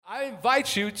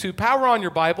invite you to power on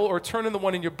your Bible or turn in the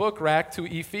one in your book rack to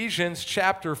Ephesians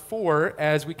chapter 4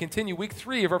 as we continue week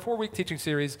 3 of our 4-week teaching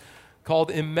series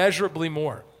called Immeasurably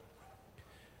More.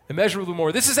 Immeasurably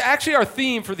More. This is actually our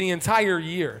theme for the entire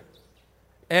year.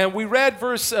 And we read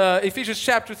Ephesians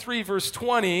chapter 3, verse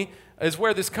 20 is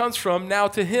where this comes from. Now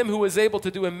to him who is able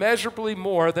to do immeasurably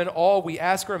more than all we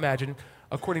ask or imagine,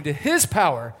 according to his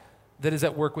power that is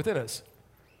at work within us.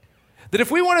 That if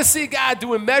we want to see God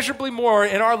do immeasurably more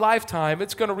in our lifetime,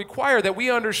 it's going to require that we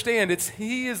understand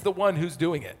He is the one who's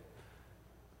doing it.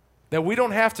 That we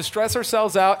don't have to stress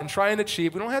ourselves out and try and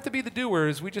achieve. We don't have to be the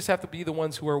doers. We just have to be the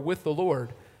ones who are with the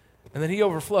Lord. And then He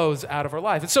overflows out of our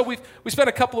life. And so we spent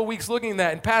a couple of weeks looking at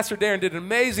that, and Pastor Darren did an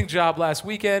amazing job last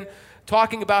weekend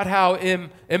talking about how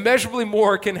immeasurably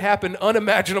more can happen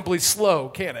unimaginably slow,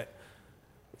 can't it?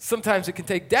 Sometimes it can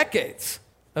take decades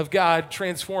of God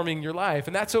transforming your life,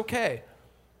 and that's okay.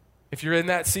 If you're in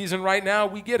that season right now,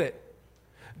 we get it.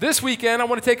 This weekend, I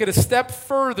want to take it a step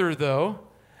further, though,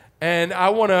 and I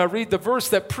want to read the verse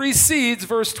that precedes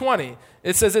verse 20.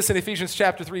 It says this in Ephesians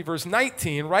chapter 3, verse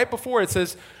 19. Right before it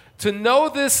says, to know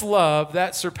this love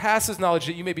that surpasses knowledge,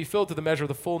 that you may be filled to the measure of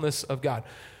the fullness of God.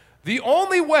 The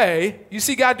only way you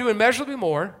see God do immeasurably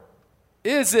more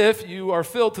is if you are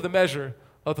filled to the measure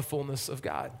of the fullness of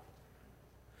God.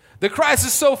 The Christ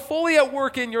is so fully at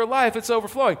work in your life, it's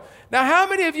overflowing. Now, how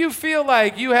many of you feel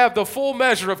like you have the full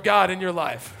measure of God in your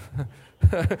life?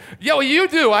 Yo, you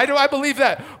do. I believe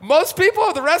that. Most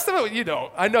people, the rest of it, you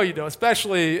don't. I know you don't.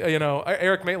 Especially,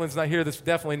 Eric Maitland's not here. This is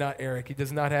definitely not Eric. He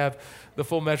does not have the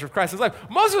full measure of Christ in his life.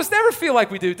 Most of us never feel like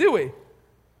we do we?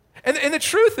 And the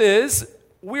truth is,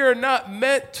 we are not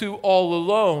meant to all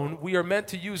alone. We are meant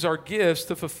to use our gifts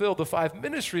to fulfill the 5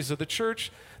 ministries of the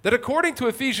church that according to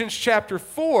Ephesians chapter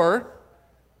 4,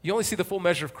 you only see the full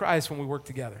measure of Christ when we work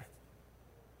together.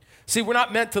 See, we're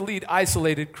not meant to lead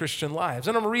isolated Christian lives.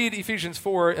 And I'm going to read Ephesians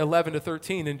 4, 11 to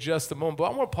 13 in just a moment, but I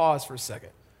want to pause for a second.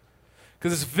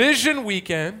 Because it's Vision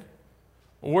Weekend.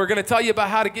 We're going to tell you about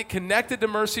how to get connected to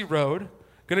Mercy Road.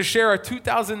 Going to share our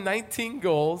 2019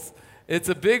 goals. It's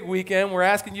a big weekend. We're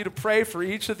asking you to pray for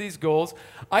each of these goals.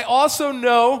 I also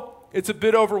know it's a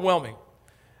bit overwhelming.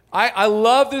 I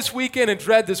love this weekend and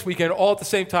dread this weekend all at the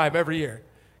same time every year.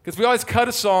 Because we always cut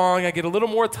a song. I get a little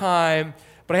more time.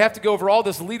 But I have to go over all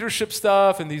this leadership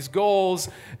stuff and these goals.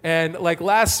 And like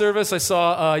last service, I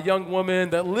saw a young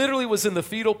woman that literally was in the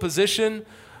fetal position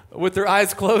with their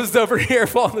eyes closed over here,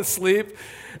 falling asleep.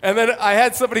 And then I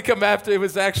had somebody come after. It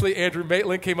was actually Andrew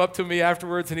Maitland came up to me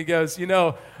afterwards, and he goes,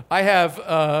 I have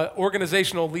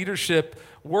organizational leadership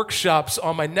workshops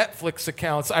on my Netflix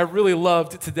accounts. I really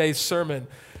loved today's sermon.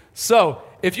 So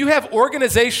if you have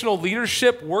organizational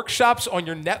leadership workshops on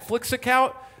your Netflix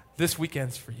account, this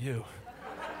weekend's for you.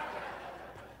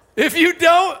 If you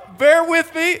don't, bear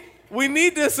with me. We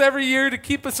need this every year to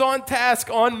keep us on task,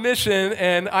 on mission,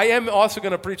 and I am also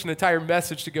going to preach an entire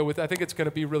message to go with it. I think it's going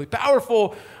to be really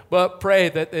powerful, but pray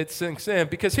that it sinks in.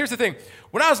 Because here's the thing.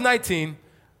 When I was 19,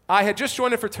 I had just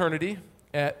joined a fraternity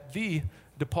at the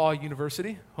DePaul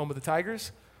University, home of the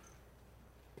Tigers.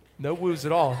 No woos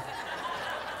at all.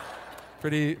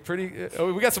 Pretty.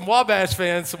 We got some Wabash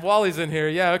fans, some Wallies in here.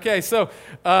 Yeah, okay. So,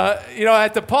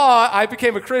 at DePaul, I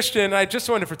became a Christian. I just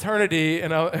joined a fraternity,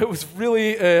 and it was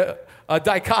really a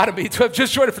dichotomy to have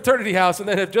just joined a fraternity house and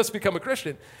then have just become a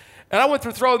Christian. And I went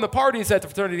through throwing the parties at the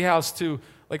fraternity house to,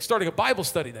 starting a Bible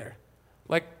study there.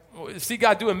 See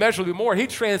God do immeasurably more. He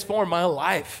transformed my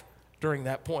life during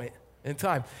that point in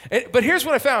time. But here's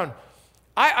what I found.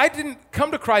 I didn't come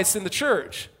to Christ in the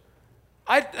church.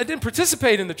 I didn't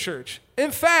participate in the church.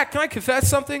 In fact, can I confess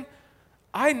something?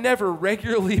 I never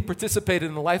regularly participated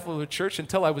in the life of the church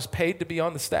until I was paid to be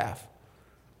on the staff.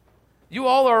 You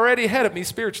all are already ahead of me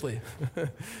spiritually.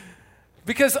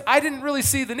 Because I didn't really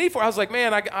see the need for it. I was like,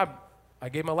 man, I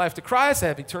gave my life to Christ. I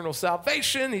have eternal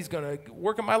salvation. He's going to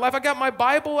work in my life. I got my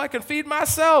Bible. I can feed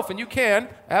myself. And you can,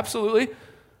 absolutely.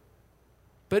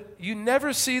 But you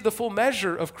never see the full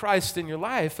measure of Christ in your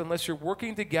life unless you're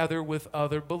working together with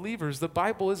other believers. The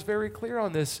Bible is very clear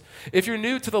on this. If you're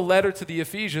new to the letter to the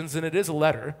Ephesians, and it is a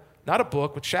letter, not a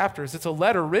book with chapters, it's a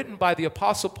letter written by the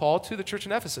Apostle Paul to the church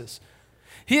in Ephesus.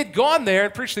 He had gone there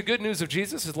and preached the good news of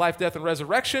Jesus, his life, death, and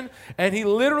resurrection, and he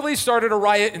literally started a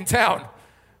riot in town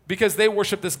because they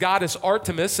worshiped this goddess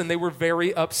Artemis, and they were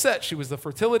very upset. She was the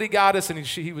fertility goddess, and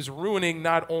he was ruining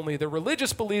not only their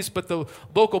religious beliefs, but the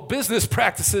local business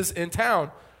practices in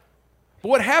town. But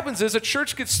what happens is a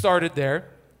church gets started there.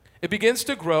 It begins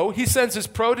to grow. He sends his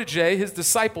protege, his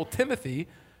disciple Timothy,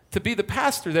 to be the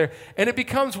pastor there. And it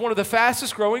becomes one of the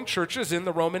fastest growing churches in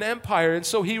the Roman Empire. And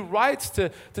so he writes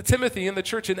to Timothy in the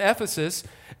church in Ephesus,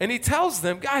 and he tells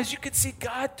them, guys, you can see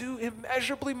God do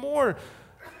immeasurably more.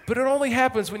 But it only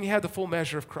happens when you have the full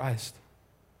measure of Christ.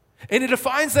 And he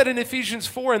defines that in Ephesians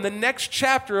 4 in the next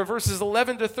chapter of verses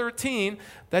 11 to 13,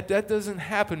 that doesn't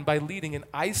happen by leading an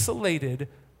isolated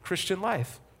Christian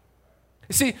life.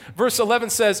 You see, verse 11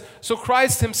 says, so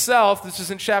Christ himself, this is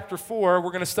in chapter 4,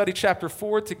 we're going to study chapter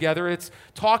 4 together. It's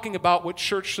talking about what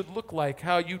church should look like,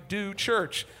 how you do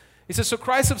church. He says, so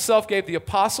Christ himself gave the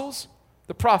apostles,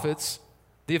 the prophets,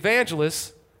 the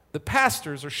evangelists, the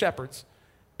pastors or shepherds,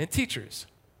 and teachers.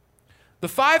 The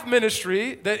 5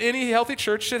 ministry that any healthy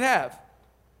church should have.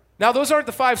 Now, those aren't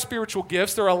the 5 spiritual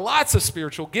gifts. There are lots of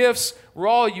spiritual gifts. We're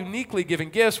all uniquely given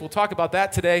gifts. We'll talk about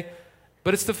that today.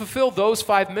 But it's to fulfill those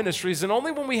 5 ministries. And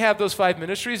only when we have those 5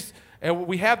 ministries, and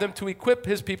we have them to equip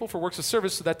his people for works of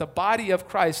service so that the body of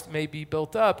Christ may be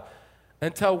built up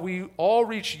until we all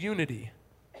reach unity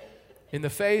in the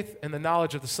faith and the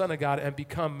knowledge of the Son of God and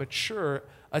become mature,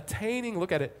 attaining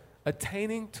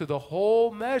to the whole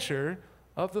measure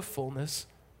of the fullness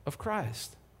of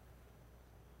Christ.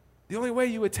 The only way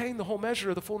you attain the whole measure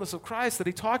of the fullness of Christ that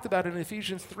he talked about in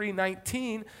Ephesians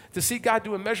 3:19 to see God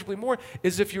do immeasurably more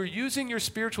is if you're using your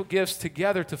spiritual gifts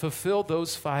together to fulfill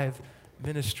those 5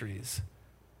 ministries.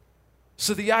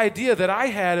 So the idea that I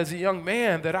had as a young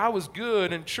man that I was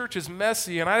good and church is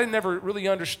messy and I never really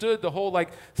understood the whole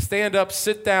stand up,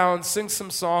 sit down, sing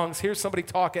some songs, hear somebody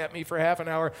talk at me for half an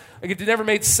hour. It never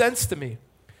made sense to me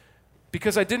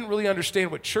because I didn't really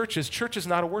understand what church is. Church is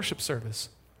not a worship service.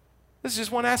 This is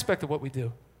just one aspect of what we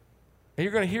do. And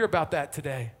you're going to hear about that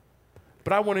today.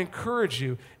 But I want to encourage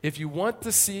you, if you want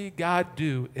to see God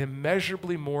do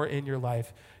immeasurably more in your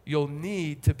life, you'll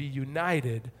need to be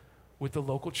united with the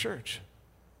local church.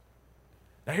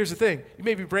 Now here's the thing. You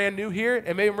may be brand new here,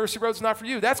 and maybe Mercy Road's not for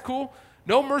you. That's cool.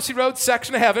 No Mercy Road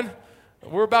section of heaven.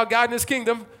 We're about God and his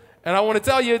kingdom. And I want to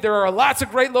tell you, there are lots of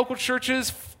great local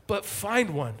churches, but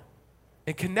find one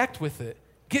and connect with it.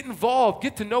 Get involved,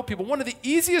 get to know people. One of the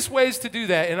easiest ways to do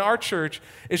that in our church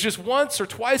is just once or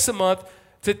twice a month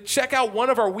to check out one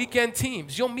of our weekend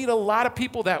teams. You'll meet a lot of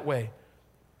people that way.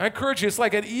 I encourage you, it's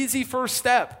like an easy first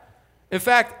step. In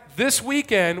fact, this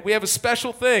weekend, we have a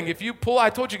special thing. If you I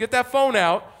told you, get that phone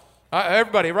out.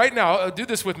 Everybody, right now, do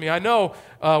this with me. I know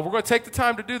we're going to take the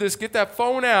time to do this. Get that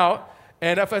phone out.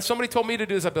 And if somebody told me to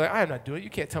do this, I'd be like, I'm not doing it. You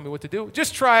can't tell me what to do.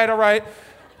 Just try it, all right?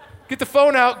 Get the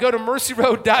phone out, go to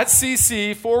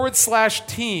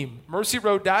mercyroad.cc/team.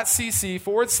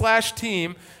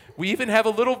 mercyroad.cc/team. We even have a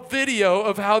little video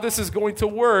of how this is going to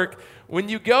work. When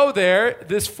you go there,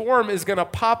 this form is going to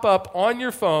pop up on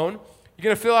your phone. You're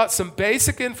going to fill out some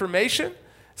basic information.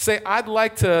 Say, I'd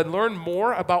like to learn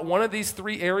more about one of these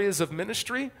 3 areas of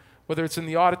ministry, whether it's in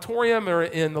the auditorium or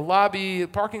in the lobby,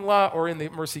 parking lot, or in the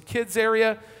Mercy Kids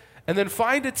area. And then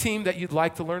find a team that you'd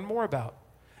like to learn more about.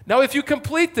 Now, if you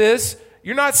complete this,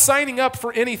 you're not signing up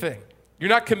for anything. You're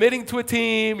not committing to a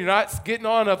team. You're not getting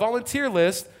on a volunteer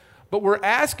list. But we're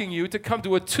asking you to come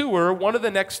to a tour one of the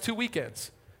next 2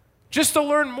 weekends just to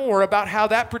learn more about how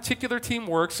that particular team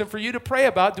works and for you to pray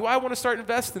about, do I want to start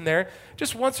investing there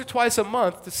just once or twice a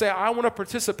month to say, I want to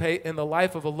participate in the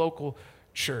life of a local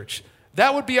church.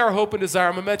 That would be our hope and desire.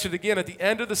 I'm going to mention it again at the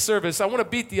end of the service. I want to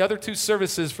beat the other 2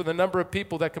 services for the number of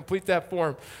people that complete that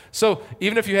form. So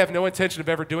even if you have no intention of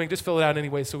ever doing, just fill it out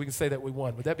anyway so we can say that we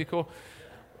won. Would that be cool?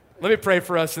 Let me pray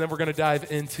for us, and then we're going to dive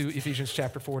into Ephesians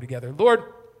chapter 4 together. Lord,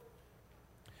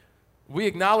 we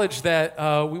acknowledge that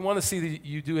we want to see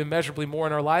you do immeasurably more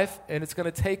in our life, and it's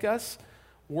going to take us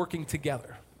working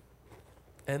together.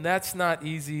 And that's not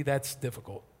easy. That's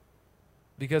difficult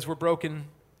because we're broken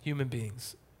human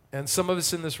beings. And some of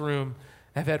us in this room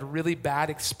have had really bad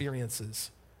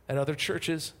experiences at other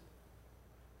churches,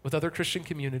 with other Christian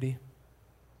community.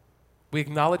 We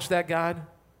acknowledge that, God.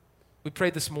 We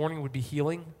prayed this morning would be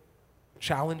healing,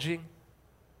 challenging.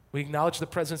 We acknowledge the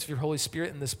presence of your Holy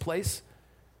Spirit in this place.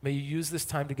 May you use this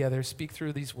time together, speak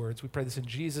through these words. We pray this in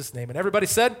Jesus' name. And everybody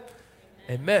said,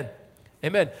 Amen.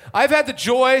 Amen. I've had the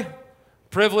joy,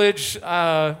 privilege,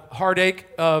 heartache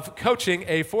of coaching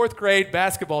a 4th grade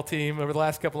basketball team over the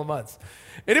last couple of months.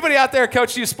 Anybody out there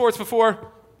coached youth sports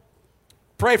before?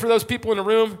 Pray for those people in the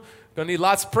room. Gonna need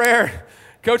lots of prayer.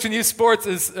 Coaching youth sports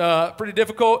is pretty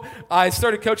difficult. I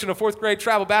started coaching a 4th grade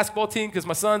travel basketball team because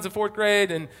my son's in 4th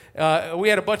grade, and we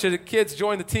had a bunch of kids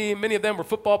join the team. Many of them were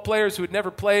football players who had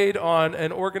never played on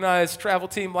an organized travel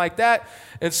team like that.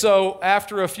 And so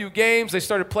after a few games, they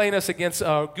started playing us against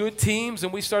good teams,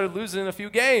 and we started losing a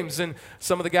few games. And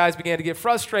some of the guys began to get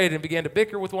frustrated and began to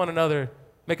bicker with one another,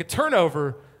 make a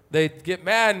turnover they'd get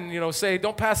mad and, say,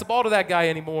 don't pass the ball to that guy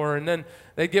anymore. And then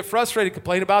they'd get frustrated,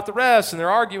 complain about the refs, and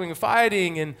they're arguing and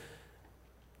fighting. And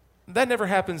that never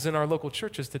happens in our local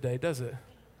churches today, does it?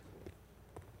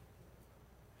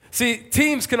 See,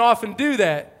 teams can often do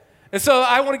that. And so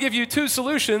I want to give you two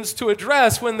solutions to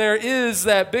address when there is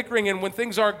that bickering and when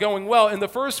things aren't going well. And the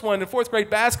first one in fourth grade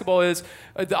basketball is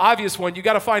the obvious one. You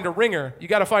got to find a ringer. You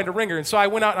got to find a ringer. And so I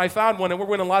went out and I found one, and we're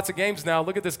winning lots of games now.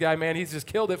 Look at this guy, man. He's just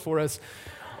killed it for us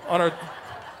on our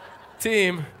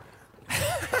team.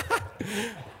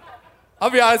 I'll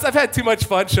be honest, I've had too much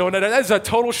fun showing it. That is a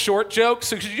total short joke,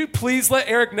 so could you please let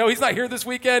Eric know, he's not here this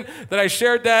weekend, that I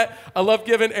shared that. I love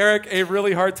giving Eric a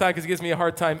really hard time because he gives me a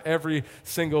hard time every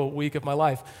single week of my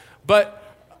life. But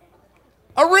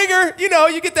a ringer,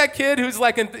 you get that kid who's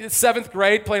like in 7th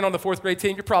grade playing on the 4th grade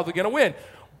team, you're probably going to win.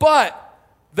 But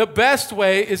the best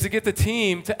way is to get the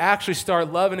team to actually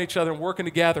start loving each other and working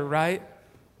together, right?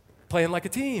 Playing like a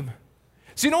team.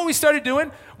 So you know what we started doing?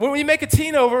 When we make a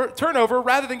turnover,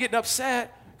 rather than getting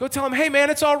upset, go tell them, hey, man,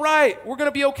 it's all right. We're going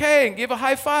to be okay, and give a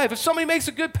high five. If somebody makes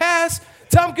a good pass,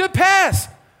 tell them good pass.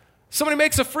 Somebody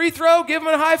makes a free throw, give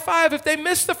them a high five. If they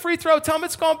miss the free throw, tell them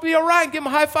it's going to be all right and give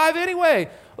them a high five anyway.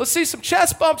 Let's see some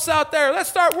chest bumps out there. Let's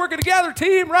start working together,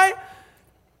 team, right?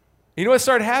 You know what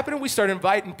started happening? We started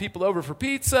inviting people over for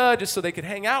pizza just so they could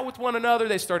hang out with one another.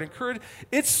 They started encouraging.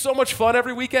 It's so much fun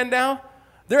every weekend now.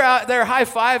 They're out there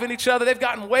high-fiving each other. They've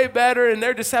gotten way better, and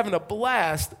they're just having a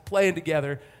blast playing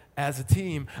together as a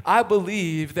team. I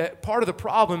believe that part of the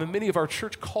problem in many of our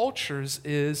church cultures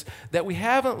is that we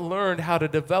haven't learned how to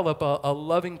develop a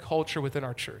loving culture within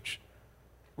our church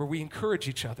where we encourage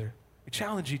each other, we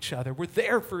challenge each other, we're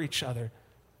there for each other.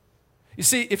 You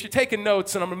see, if you're taking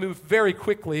notes, and I'm going to move very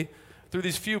quickly through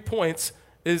these few points,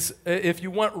 is if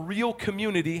you want real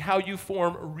community, how you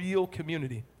form real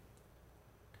community.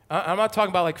 I'm not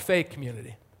talking about like fake community.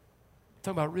 I'm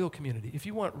talking about real community. If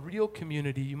you want real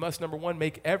community, you must, number one,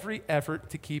 make every effort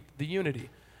to keep the unity.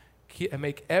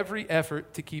 Make every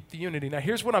effort to keep the unity. Now,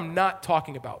 here's what I'm not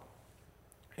talking about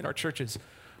in our churches.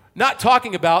 Not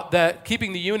talking about that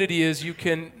keeping the unity is you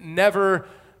can never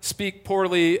speak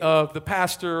poorly of the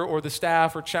pastor or the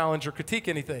staff or challenge or critique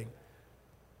anything.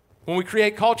 When we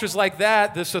create cultures like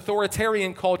that, this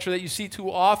authoritarian culture that you see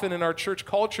too often in our church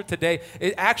culture today,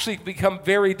 it actually becomes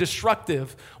very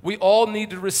destructive. We all need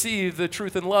to receive the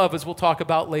truth and love, as we'll talk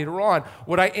about later on.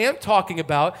 What I am talking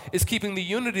about is keeping the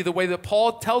unity the way that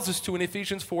Paul tells us to in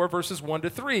Ephesians 4, verses 1 to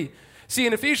 3. See,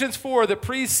 in Ephesians 4, the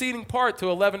preceding part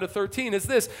to 11 to 13 is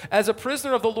this: as a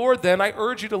prisoner of the Lord, then, I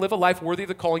urge you to live a life worthy of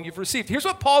the calling you've received. Here's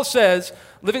what Paul says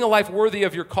living a life worthy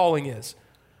of your calling is: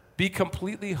 be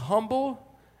completely humble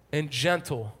and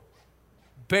gentle,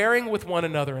 bearing with one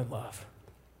another in love.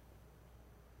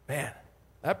 Man,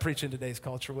 that'd preach in today's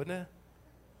culture, wouldn't it?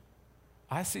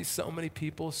 I see so many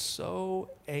people so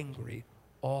angry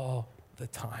all the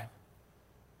time.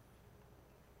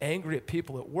 Angry at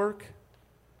people at work,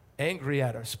 angry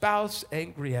at our spouse,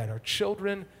 angry at our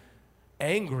children,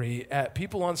 angry at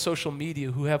people on social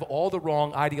media who have all the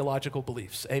wrong ideological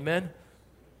beliefs. Amen?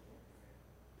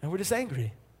 And we're just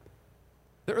angry.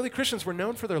 The early Christians were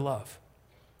known for their love.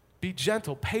 Be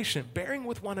gentle, patient, bearing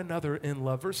with one another in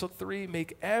love. Verse 3,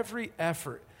 make every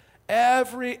effort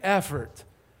to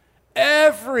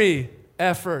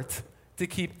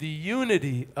keep the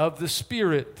unity of the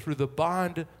Spirit through the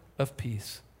bond of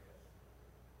peace.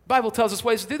 The Bible tells us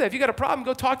ways to do that. If you got a problem,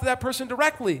 go talk to that person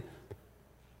directly.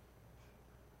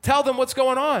 Tell them what's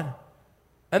going on.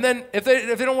 And then if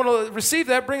they don't want to receive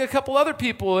that, bring a couple other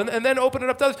people and then open it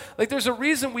up to others. Like, there's a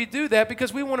reason we do that,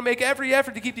 because we want to make every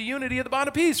effort to keep the unity of the bond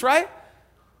of peace, right?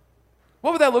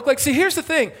 What would that look like? See, here's the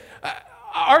thing.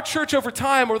 Our church over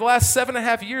time, over the last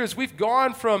 7.5 years, we've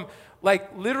gone from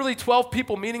like literally 12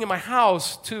 people meeting in my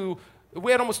house to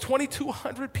we had almost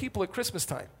 2,200 people at Christmas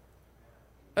time.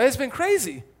 It's been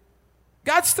crazy.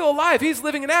 God's still alive. He's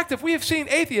living and active. We have seen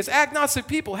atheists, agnostic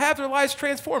people have their lives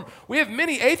transformed. We have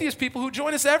many atheist people who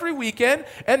join us every weekend,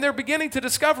 and they're beginning to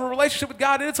discover a relationship with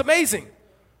God, and it's amazing.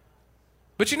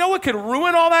 But you know what could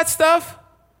ruin all that stuff?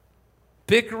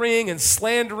 Bickering and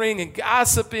slandering and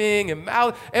gossiping and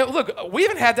and look, we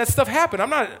haven't had that stuff happen.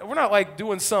 We're not like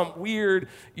doing some weird,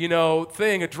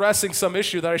 thing, addressing some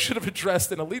issue that I should have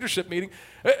addressed in a leadership meeting.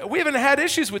 We haven't had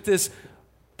issues with this.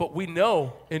 But we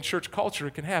know in church culture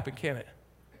it can happen, can't it?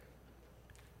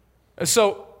 And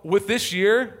so with this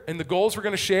year and the goals we're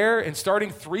going to share and starting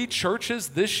 3 churches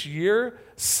this year,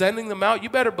 sending them out,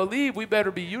 you better believe we better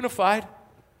be unified.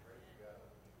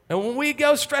 And when we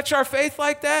go stretch our faith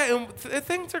like that and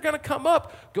things are going to come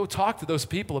up, go talk to those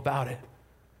people about it.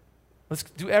 Let's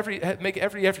make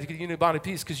every effort to get the unity, bond, and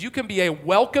peace, because you can be a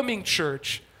welcoming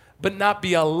church but not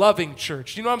be a loving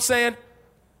church. You know what I'm saying?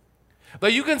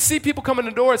 Like you can see people come in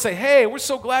the door and say, hey, we're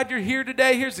so glad you're here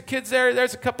today. Here's the kids there.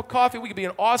 There's a cup of coffee. We can be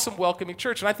an awesome, welcoming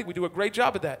church. And I think we do a great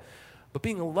job of that. But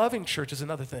being a loving church is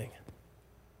another thing.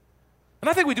 And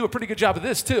I think we do a pretty good job of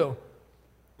this too.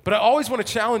 But I always want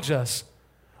to challenge us.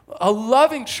 A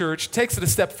loving church takes it a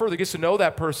step further, gets to know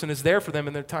that person, is there for them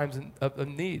in their times of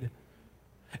need.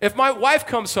 If my wife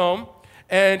comes home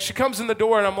and she comes in the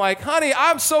door and I'm like, honey,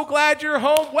 I'm so glad you're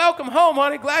home. Welcome home,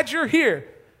 honey. Glad you're here.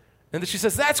 And then she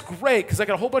says, that's great because I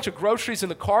got a whole bunch of groceries in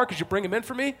the car. Could you bring them in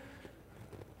for me?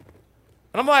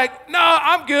 And I'm like, no,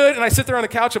 I'm good. And I sit there on the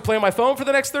couch and play on my phone for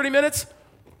the next 30 minutes.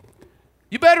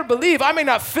 You better believe I may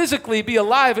not physically be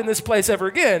alive in this place ever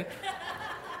again.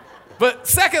 But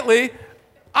secondly,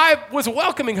 I was a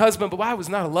welcoming husband, but I was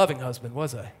not a loving husband,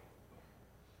 was I?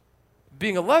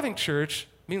 Being a loving church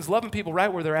means loving people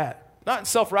right where they're at. Not in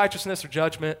self-righteousness or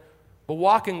judgment, but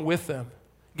walking with them.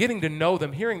 Getting to know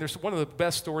them, there's one of the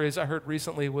best stories I heard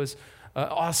recently was an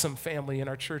awesome family in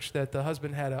our church that the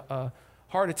husband had a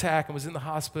heart attack and was in the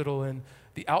hospital, and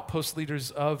the outpost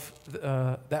leaders of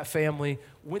that family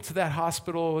went to that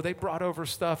hospital. They brought over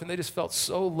stuff, and they just felt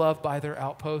so loved by their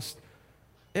outpost.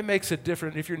 It makes it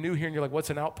different. If you're new here and you're like, what's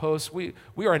an outpost? We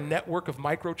are a network of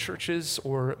micro churches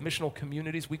or missional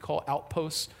communities we call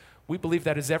outposts. We believe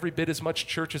that is every bit as much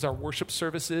church as our worship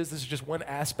service is. This is just one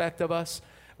aspect of us.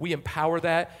 We empower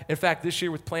that. In fact, this year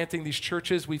with planting these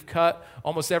churches, we've cut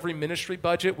almost every ministry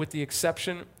budget with the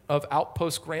exception of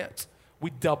outpost grants. We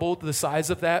doubled the size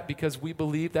of that because we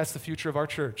believe that's the future of our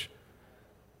church.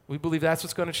 We believe that's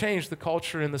what's going to change the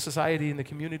culture and the society and the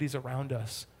communities around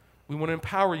us. We want to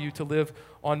empower you to live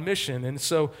on mission. And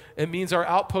so it means our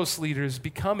outpost leaders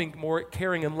becoming more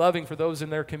caring and loving for those in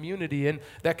their community, and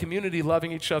that community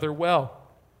loving each other well.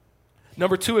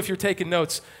 Number two, if you're taking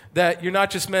notes, that you're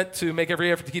not just meant to make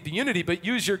every effort to keep the unity, but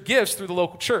use your gifts through the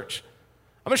local church.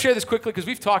 I'm going to share this quickly because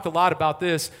we've talked a lot about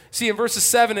this. See, in verses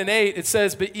 7 and 8, it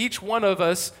says, but each one of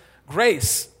us,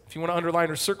 grace, if you want to underline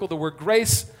or circle the word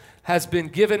grace, has been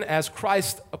given as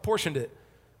Christ apportioned it.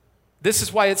 This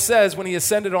is why it says, when he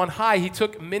ascended on high, he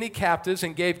took many captives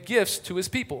and gave gifts to his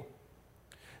people.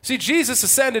 See, Jesus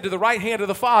ascended to the right hand of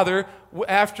the Father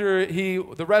after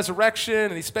the resurrection,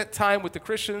 and he spent time with the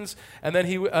Christians, and then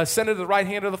he ascended to the right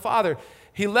hand of the Father.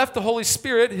 He left the Holy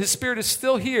Spirit. His Spirit is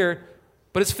still here,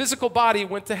 but his physical body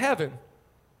went to heaven.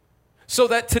 So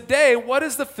that today, what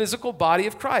is the physical body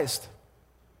of Christ?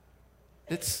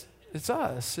 It's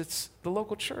us. It's the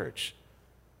local church.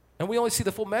 And we only see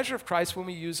the full measure of Christ when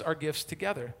we use our gifts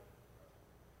together.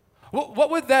 What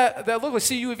would that look like?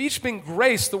 See, you have each been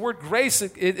graced. The word grace,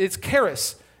 it's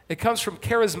charis. It comes from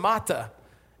charismata,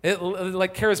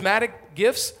 like charismatic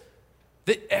gifts.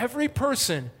 That every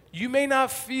person, you may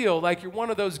not feel like you're one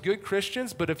of those good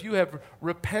Christians, but if you have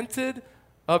repented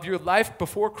of your life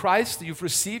before Christ, you've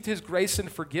received his grace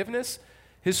and forgiveness,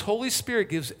 his Holy Spirit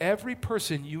gives every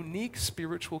person unique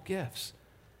spiritual gifts.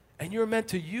 And you're meant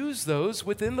to use those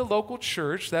within the local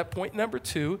church, that point number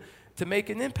 2, to make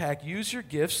an impact. Use your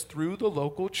gifts through the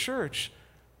local church.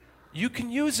 You can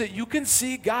use it. You can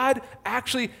see God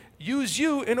actually use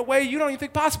you in a way you don't even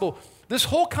think possible. This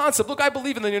whole concept, look, I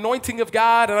believe in the anointing of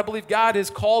God, and I believe God has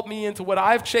called me into what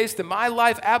I've chased in my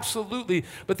life, absolutely.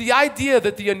 But the idea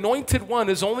that the anointed one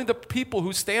is only the people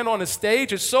who stand on a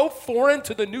stage is so foreign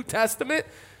to the New Testament.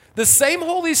 The same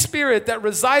Holy Spirit that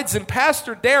resides in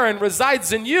Pastor Darren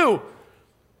resides in you.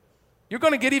 You're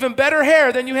going to get even better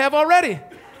hair than you have already.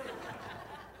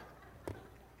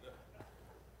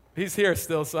 He's here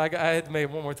still, so I had to make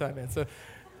it one more time, man. So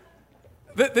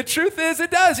the truth is, it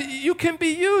does. You can be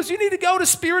used. You need to go to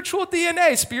Spiritual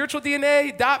DNA,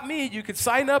 spiritualdna.me. You can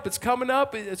sign up. It's coming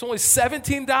up. It's only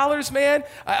 $17, man,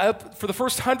 for the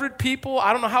first 100 people.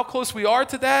 I don't know how close we are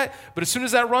to that, but as soon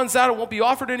as that runs out, it won't be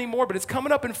offered anymore. But it's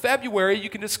coming up in February. You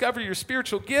can discover your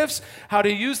spiritual gifts, how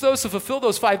to use those to fulfill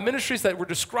those 5 ministries that we're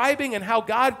describing, and how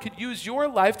God could use your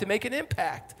life to make an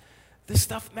impact. This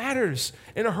stuff matters.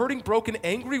 In a hurting, broken,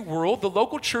 angry world, the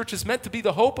local church is meant to be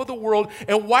the hope of the world.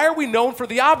 And why are we known for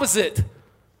the opposite?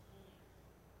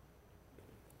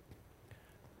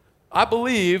 I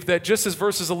believe that just as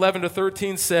verses 11 to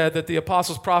 13 said that the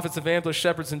apostles, prophets, evangelists,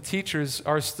 shepherds, and teachers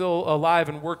are still alive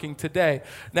and working today.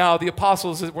 Now, the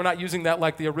apostles, we're not using that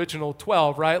like the original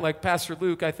 12, right? Like Pastor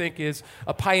Luke, I think, is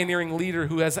a pioneering leader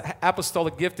who has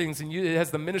apostolic giftings and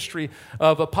has the ministry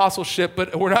of apostleship,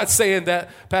 but we're not saying that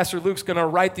Pastor Luke's going to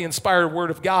write the inspired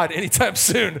word of God anytime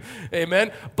soon.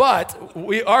 Amen? But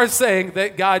we are saying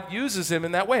that God uses him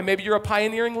in that way. Maybe you're a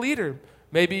pioneering leader.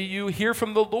 Maybe you hear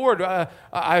from the Lord.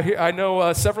 I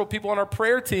know several people on our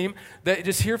prayer team that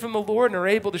just hear from the Lord and are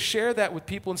able to share that with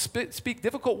people and speak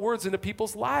difficult words into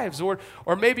people's lives. Or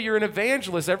maybe you're an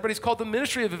evangelist. Everybody's called the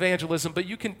ministry of evangelism, but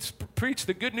you can preach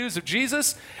the good news of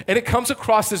Jesus, and it comes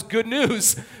across as good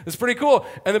news. It's pretty cool.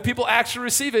 And then people actually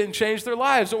receive it and change their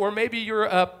lives. Or maybe you're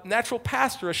a natural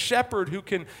pastor, a shepherd who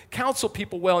can counsel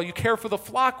people well. You care for the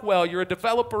flock well. You're a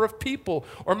developer of people.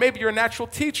 Or maybe you're a natural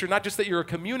teacher, not just that you're a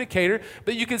communicator,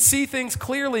 but you can see things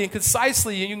clearly and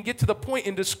concisely, and you can get to the point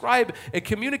and describe and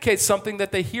communicate something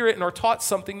that they hear it and are taught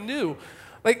something new.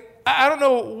 Like, I don't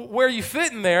know where you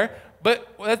fit in there,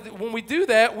 but when we do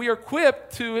that, we are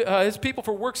equipped to his people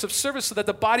for works of service so that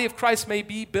the body of Christ may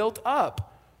be built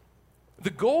up.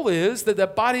 The goal is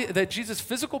that Jesus'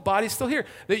 physical body is still here,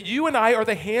 that you and I are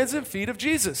the hands and feet of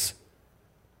Jesus.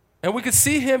 And we can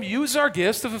see him use our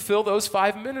gifts to fulfill those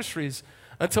 5 ministries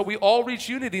until we all reach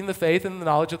unity in the faith and the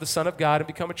knowledge of the Son of God and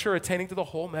become mature, attaining to the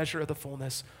whole measure of the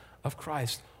fullness of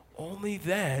Christ. Only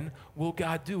then will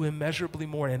God do immeasurably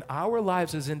more in our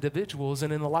lives as individuals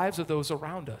and in the lives of those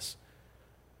around us.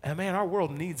 And man, our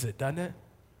world needs it, doesn't it?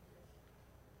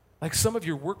 Like some of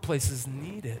your workplaces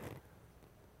need it.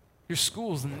 Your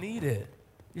schools need it.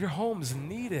 Your homes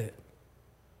need it.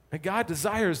 And God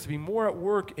desires to be more at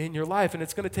work in your life, and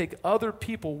it's going to take other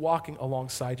people walking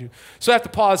alongside you. So I have to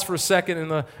pause for a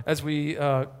second, as we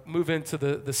move into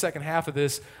the second half of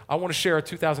this, I want to share our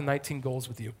 2019 goals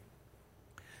with you.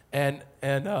 And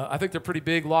I think they're pretty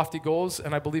big, lofty goals,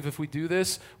 and I believe if we do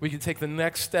this, we can take the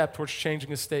next step towards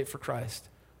changing a state for Christ,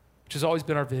 which has always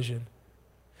been our vision.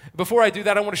 Before I do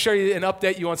that, I want to share you and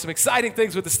update you on some exciting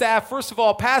things with the staff. First of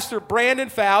all, Pastor Brandon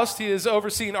Faust, he is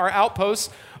overseeing our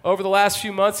outposts over the last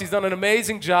few months. He's done an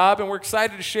amazing job, and we're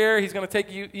excited to share. He's going to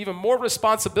take even more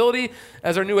responsibility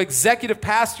as our new executive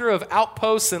pastor of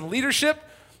outposts and leadership.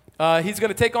 He's going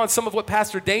to take on some of what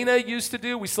Pastor Dana used to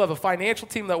do. We still have a financial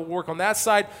team that will work on that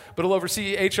side, but he'll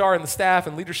oversee HR and the staff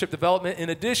and leadership development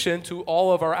in addition to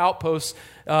all of our outposts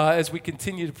as we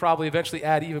continue to probably eventually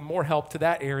add even more help to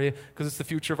that area because it's the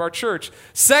future of our church.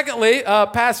 Secondly,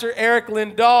 Pastor Eric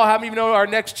Lindahl, how many of you know our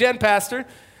next gen pastor?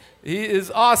 He is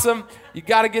awesome. You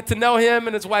got to get to know him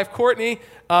and his wife Courtney.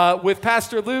 With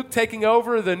Pastor Luke taking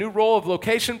over the new role of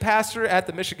location pastor at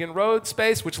the Michigan Road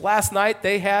space, which last night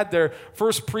they had their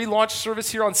first pre-launch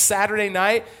service here on Saturday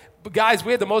night. But guys,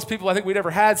 we had the most people I think we'd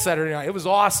ever had Saturday night. It was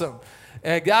awesome.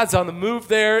 And God's on the move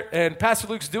there, and Pastor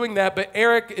Luke's doing that, but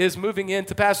Eric is moving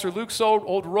into Pastor Luke's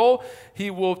old role. He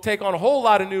will take on a whole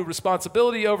lot of new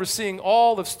responsibility, overseeing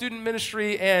all of student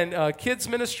ministry and kids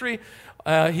ministry.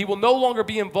 He will no longer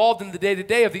be involved in the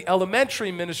day-to-day of the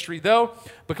elementary ministry, though.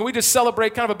 But can we just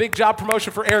celebrate kind of a big job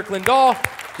promotion for Eric Lindahl?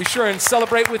 Be sure and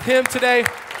celebrate with him today.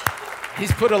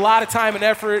 He's put a lot of time and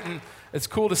effort, and it's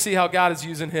cool to see how God is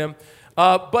using him.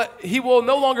 But he will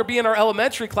no longer be in our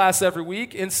elementary class every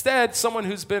week. Instead, someone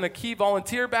who's been a key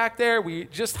volunteer back there, we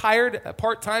just hired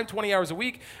part-time, 20 hours a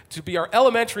week, to be our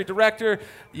elementary director.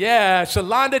 Yeah,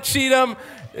 Shalonda Cheatham.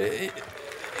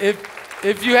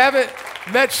 If you haven't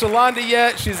met Shalonda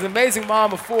yet, she's an amazing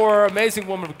mom of 4, amazing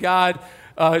woman of God.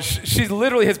 She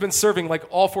literally has been serving like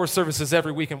all 4 services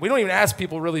every weekend. We don't even ask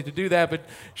people really to do that, but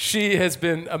she has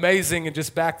been amazing and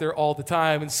just back there all the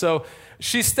time. And so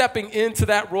she's stepping into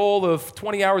that role of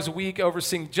 20 hours a week,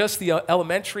 overseeing just the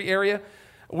elementary area.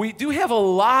 We do have a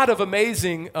lot of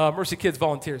amazing Mercy Kids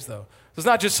volunteers, though. So it's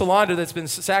not just Shalonda that's been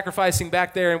sacrificing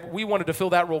back there, and we wanted to fill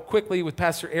that role quickly with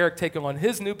Pastor Eric taking on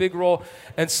his new big role,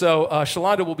 and so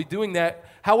Shalonda will be doing that.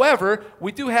 However,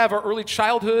 we do have our early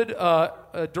childhood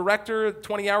director,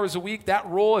 20 hours a week. That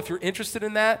role, if you're interested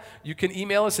in that, you can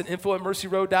email us at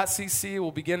info@mercyroad.cc.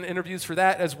 We'll begin interviews for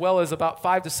that, as well as about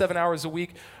 5 to 7 hours a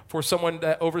week for someone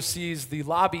that oversees the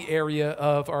lobby area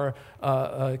of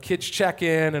our kids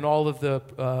check-in and all of the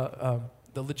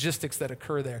logistics that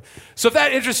occur there. So if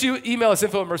that interests you, email us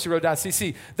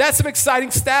info@mercyroad.cc. That's some exciting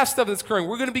staff stuff that's occurring.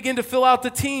 We're going to begin to fill out the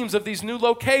teams of these new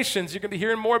locations. You're going to be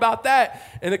hearing more about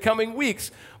that in the coming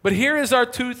weeks. But here is our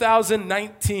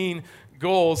 2019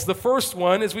 goals. The first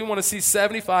one is we want to see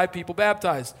 75 people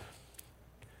baptized.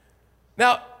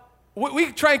 Now,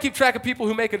 we try and keep track of people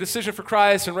who make a decision for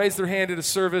Christ and raise their hand at a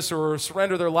service or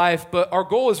surrender their life, but our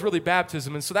goal is really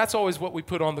baptism, and so that's always what we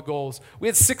put on the goals. We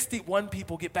had 61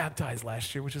 people get baptized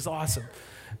last year, which is awesome.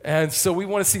 And so we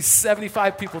want to see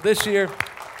 75 people this year.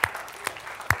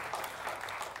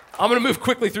 I'm going to move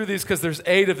quickly through these because there's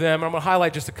 8 of them, and I'm going to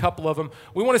highlight just a couple of them.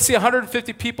 We want to see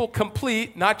 150 people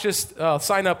complete, not just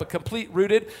sign up, but complete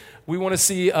rooted. We want to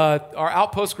see our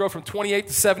outposts grow from 28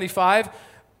 to 75.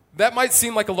 That might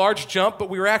seem like a large jump, but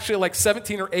we were actually like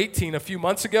 17 or 18 a few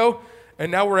months ago,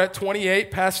 and now we're at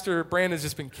 28. Pastor Brandon's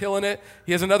just been killing it.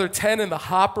 He has another 10 in the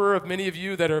hopper of many of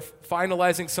you that are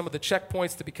finalizing some of the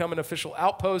checkpoints to become an official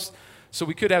outpost. So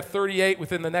we could have 38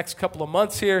 within the next couple of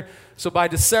months here. So by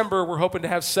December, we're hoping to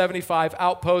have 75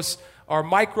 outposts. Our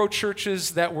micro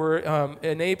churches that we're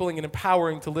enabling and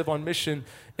empowering to live on mission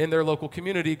in their local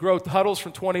community. Growth huddles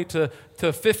from 20 to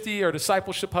 50 are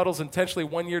discipleship huddles, intentionally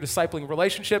 1 year discipling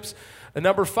relationships. And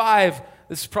number 5,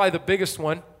 this is probably the biggest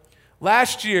one.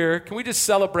 Last year, can we just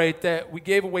celebrate that we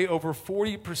gave away over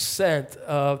 40%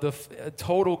 of the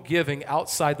total giving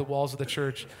outside the walls of the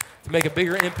church to make a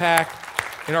bigger impact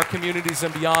in our communities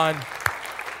and beyond.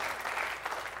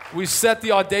 We set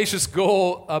the audacious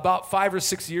goal about 5 or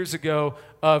 6 years ago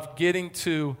of getting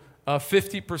to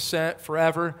 50%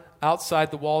 forever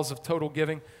outside the walls of total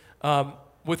giving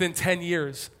within 10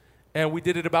 years. And we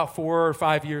did it about 4 or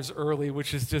 5 years early,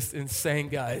 which is just insane,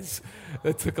 guys.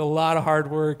 It took a lot of hard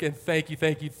work, and thank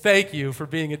you for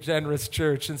being a generous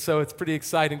church. And so it's pretty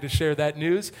exciting to share that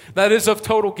news. That is of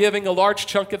total giving. A large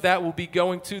chunk of that will be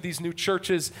going to these new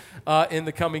churches in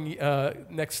the coming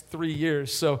next 3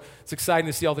 years. So it's exciting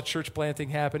to see all the church planting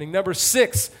happening. Number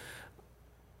 6,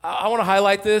 I want to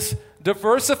highlight this.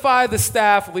 Diversify the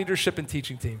staff, leadership, and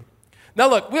teaching team. Now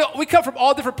look, we come from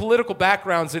all different political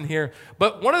backgrounds in here,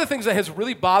 but one of the things that has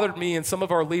really bothered me and some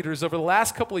of our leaders over the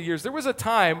last couple of years, there was a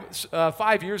time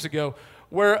 5 years ago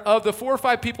where of the 4 or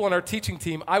 5 people on our teaching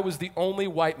team, I was the only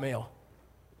white male.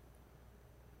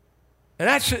 And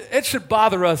it should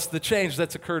bother us, the change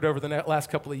that's occurred over the last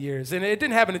couple of years. And it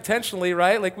didn't happen intentionally,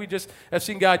 right? Like we just have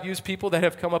seen God use people that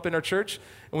have come up in our church,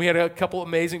 and we had a couple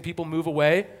amazing people move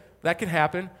away. That can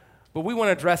happen, but we want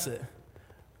to address it.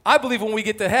 I believe when we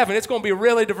get to heaven, it's going to be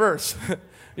really diverse.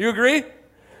 You agree?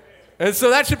 And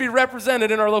so that should be represented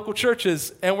in our local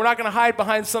churches. And we're not going to hide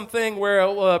behind something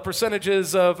where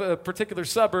percentages of a particular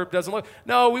suburb doesn't look.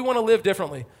 No, we want to live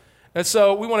differently. And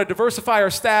so we want to diversify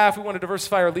our staff. We want to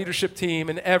diversify our leadership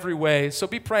team in every way. So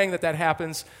be praying that that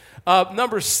happens.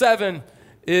 Number 7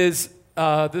 is,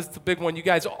 this is the big one you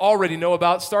guys already know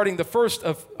about, starting the first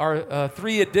of our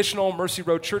 3 additional Mercy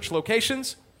Road church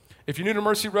locations. If you're new to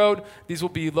Mercy Road, these will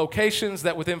be locations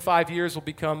that within 5 years will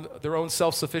become their own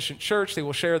self-sufficient church. They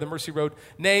will share the Mercy Road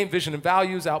name, vision, and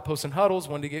values, outposts and huddles,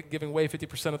 one to get giving away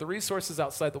 50% of the resources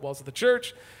outside the walls of the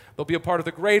church. They'll be a part of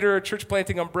the greater church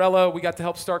planting umbrella we got to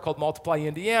help start called Multiply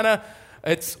Indiana.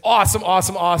 It's awesome,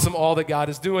 all that God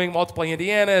is doing. Multiply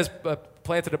Indiana has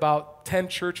planted about 10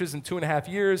 churches in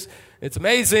 2.5 years. It's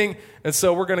amazing. And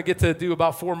so we're going to get to do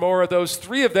about 4 more of those.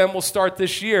 3 of them will start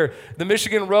this year. The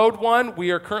Michigan Road one,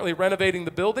 we are currently renovating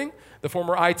the building, the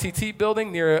former ITT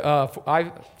building near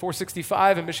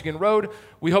I-465 and Michigan Road.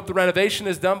 We hope the renovation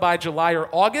is done by July or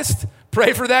August.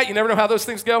 Pray for that. You never know how those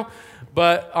things go.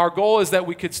 But our goal is that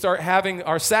we could start having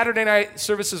our Saturday night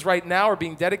services right now are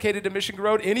being dedicated to Michigan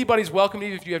Road. Anybody's welcome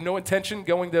if you have no intention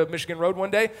going to Michigan Road one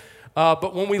day.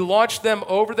 But when we launch them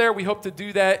over there, we hope to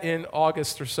do that in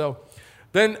August or so.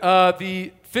 Then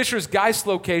the Fisher's Geist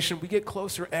location, we get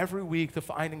closer every week to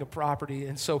finding a property.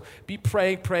 And so be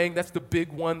praying. That's the big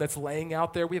one that's laying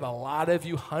out there. We have a lot of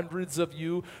you, hundreds of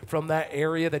you from that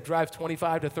area that drive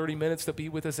 25 to 30 minutes to be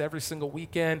with us every single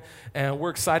weekend. And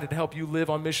we're excited to help you live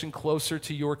on mission closer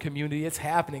to your community. It's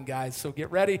happening, guys, so get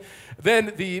ready.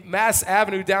 Then the Mass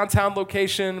Avenue downtown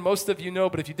location, most of you know,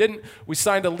 but if you didn't, we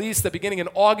signed a lease that beginning in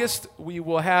August. We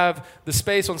will have the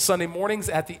space on Sunday mornings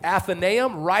at the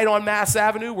Athenaeum right on Mass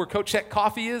Avenue where Coach Check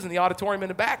Coffee is in the auditorium in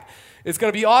the back. It's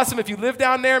going to be awesome. If you live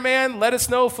down there, man, let us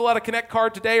know. Fill out a Connect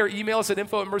card today or email us at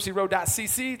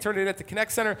info@mercyroad.cc. Turn it in at the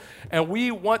Connect Center. And we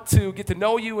want to get to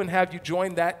know you and have you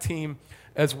join that team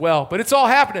as well. But it's all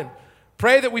happening.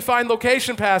 Pray that we find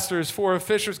location pastors for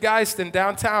Fisher's Geist in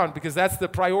downtown because that's the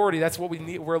priority. That's what we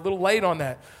need. We're a little late on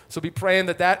that. So be praying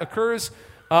that that occurs.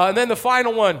 And then the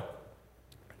final one,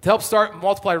 to help start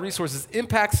Multiply Resources,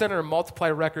 Impact Center and Multiply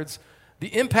Records.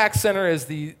 The Impact Center is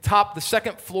the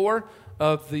second floor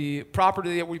of the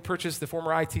property that we purchased, the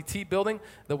former ITT building,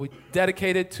 that we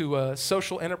dedicated to a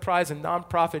social enterprise and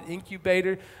nonprofit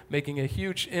incubator, making a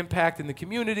huge impact in the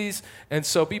communities. And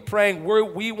so be praying.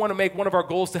 We want to make one of our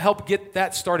goals to help get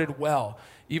that started well,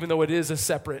 even though it is a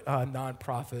separate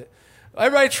nonprofit.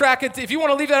 Everybody track it. If you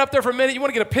want to leave that up there for a minute, you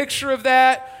want to get a picture of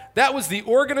that. That was the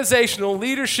organizational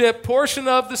leadership portion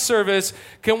of the service.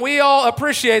 Can we all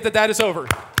appreciate that that is over?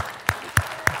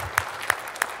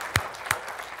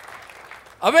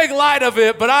 I make light of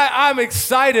it, but I'm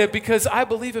excited because I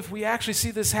believe if we actually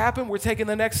see this happen, we're taking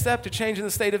the next step to changing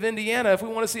the state of Indiana. If we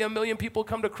want to see 1 million people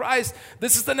come to Christ,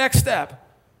 this is the next step.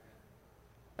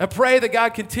 I pray that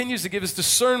God continues to give us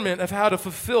discernment of how to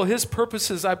fulfill his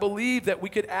purposes. I believe that we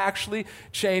could actually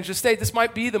change the state. This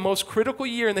might be the most critical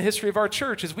year in the history of our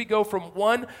church as we go from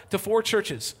 1 to 4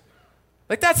 churches.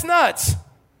 Like, that's nuts.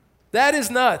 That is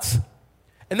nuts.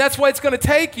 And that's why it's going to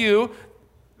take you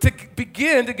to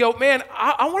begin to go, man,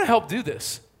 I want to help do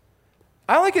this.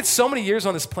 I only get so many years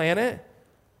on this planet,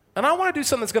 and I want to do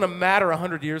something that's going to matter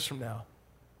 100 years from now.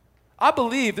 I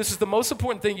believe this is the most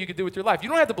important thing you could do with your life. You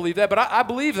don't have to believe that, but I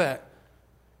believe that.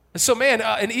 And so, man,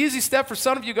 an easy step for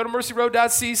some of you, go to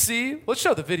mercyroad.cc. Let's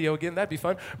show the video again. That'd be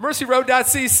fun.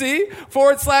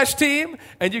 mercyroad.cc/team,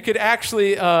 and you could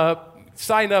actually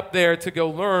sign up there to go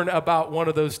learn about one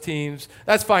of those teams.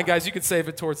 That's fine, guys. You can save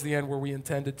it towards the end where we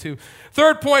intended to.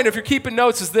 Third point, if you're keeping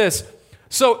notes, is this.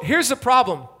 So here's the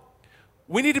problem.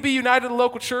 We need to be united in the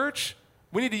local church.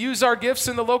 We need to use our gifts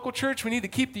in the local church. We need to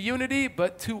keep the unity,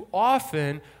 but too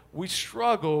often we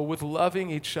struggle with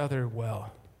loving each other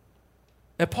well.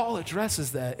 And Paul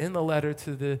addresses that in the letter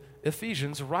to the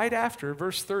Ephesians right after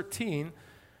verse 13.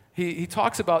 He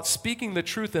talks about speaking the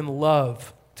truth in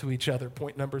love to each other.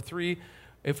 Point number 3,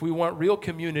 if we want real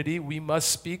community, we must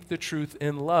speak the truth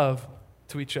in love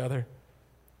to each other.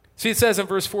 See, it says in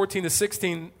verse 14 to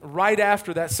 16, right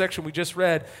after that section we just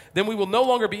read, then we will no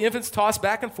longer be infants tossed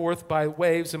back and forth by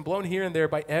waves and blown here and there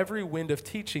by every wind of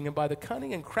teaching and by the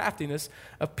cunning and craftiness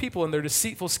of people and their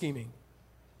deceitful scheming.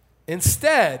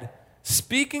 Instead,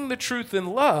 speaking the truth in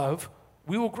love,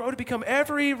 we will grow to become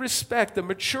every respect the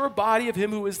mature body of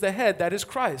him who is the head, that is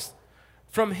Christ.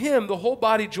 From him, the whole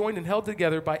body joined and held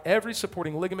together by every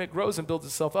supporting ligament grows and builds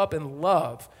itself up in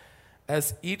love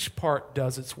as each part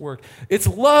does its work. It's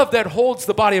love that holds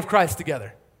the body of Christ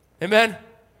together. Amen?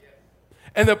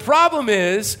 And the problem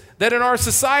is that in our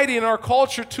society, in our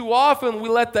culture, too often we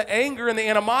let the anger and the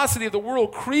animosity of the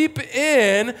world creep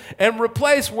in and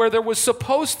replace where there was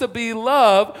supposed to be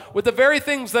love with the very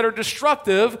things that are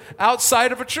destructive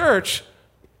outside of a church.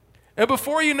 And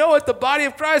before you know it, the body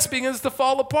of Christ begins to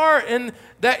fall apart, and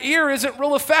that ear isn't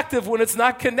real effective when it's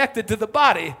not connected to the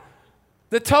body.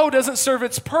 The toe doesn't serve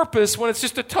its purpose when it's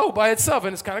just a toe by itself,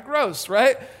 and it's kind of gross,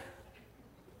 right?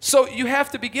 So you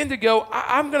have to begin to go,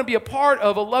 I'm going to be a part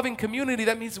of a loving community.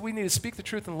 That means we need to speak the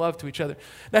truth and love to each other.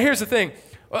 Now, here's the thing.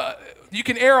 You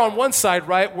can err on one side,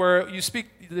 right, where you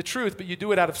speak the truth, but you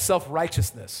do it out of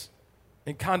self-righteousness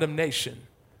and condemnation.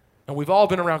 And we've all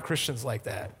been around Christians like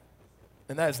that,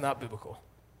 and that is not biblical.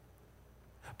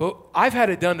 But I've had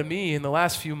it done to me in the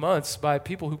last few months by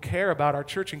people who care about our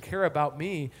church and care about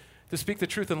me, to speak the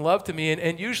truth and love to me.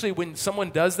 And usually when someone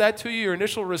does that to you, your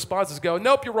initial response is go,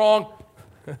 nope, you're wrong.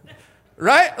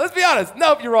 Right? Let's be honest.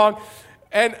 Nope, you're wrong.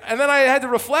 And then I had to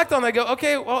reflect on that. I go,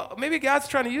 okay, well, maybe God's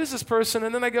trying to use this person.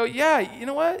 And then I go, yeah, you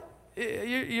know what?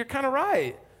 You're kind of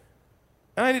right.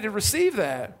 And I need to receive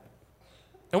that.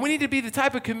 And we need to be the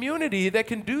type of community that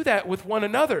can do that with one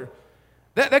another.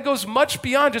 That goes much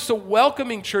beyond just a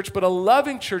welcoming church, but a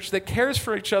loving church that cares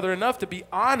for each other enough to be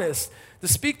honest, to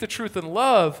speak the truth in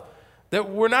love, that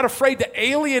we're not afraid to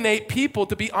alienate people,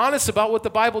 to be honest about what the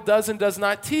Bible does and does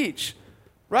not teach,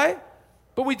 right?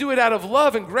 But we do it out of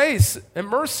love and grace and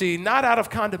mercy, not out of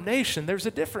condemnation. There's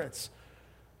a difference.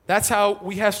 That's how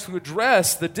we have to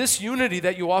address the disunity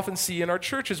that you often see in our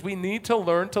churches. We need to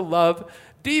learn to love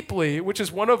deeply, which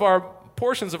is one of our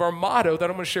portions of our motto that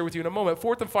I'm going to share with you in a moment.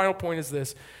 Fourth and final point is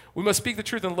this. We must speak the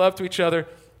truth and love to each other,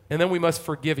 and then we must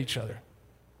forgive each other.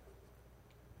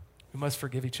 We must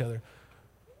forgive each other.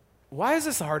 Why is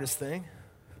this the hardest thing?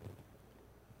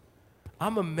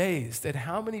 I'm amazed at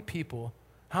how many people,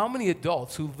 how many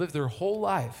adults who lived their whole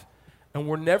life and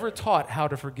were never taught how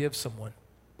to forgive someone.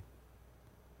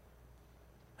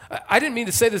 I didn't mean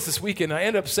to say this weekend. I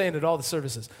end up saying it at all the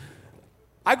services.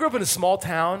 I grew up in a small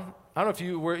town. I don't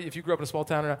know if you grew up in a small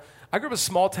town or not. I grew up in a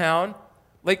small town.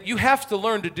 Like, you have to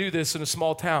learn to do this in a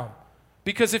small town.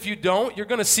 Because if you don't, you're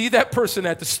going to see that person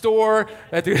at the store,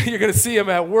 you're going to see him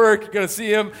at work, you're going to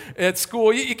see him at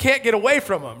school. You can't get away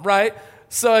from him, right?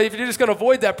 So if you're just going to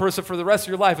avoid that person for the rest of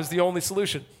your life is the only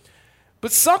solution.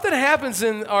 But something happens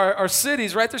in our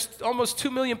cities, right? There's almost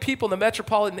 2 million people in the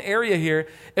metropolitan area here.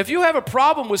 If you have a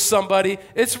problem with somebody,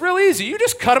 it's real easy. You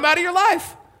just cut them out of your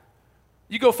life.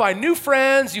 You go find new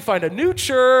friends, you find a new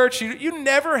church. You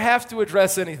never have to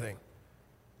address anything.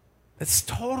 It's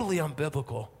totally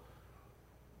unbiblical.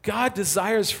 God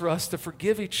desires for us to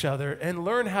forgive each other and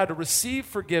learn how to receive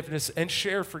forgiveness and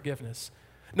share forgiveness.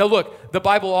 Now look, the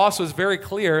Bible also is very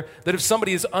clear that if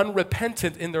somebody is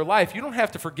unrepentant in their life, you don't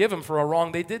have to forgive them for a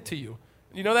wrong they did to you.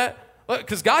 You know that?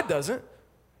 Because God doesn't.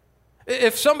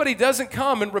 If somebody doesn't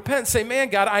come and repent and say, man,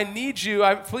 God, I need you.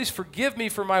 Please forgive me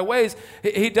for my ways.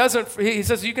 He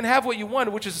says, you can have what you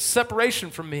want, which is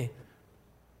separation from me.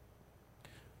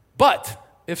 But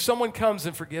if someone comes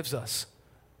and forgives us,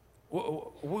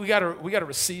 we got to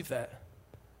receive that.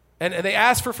 And they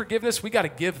ask for forgiveness, we got to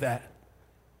give that.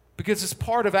 Because it's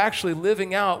part of actually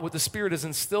living out what the Spirit has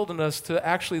instilled in us to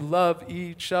actually love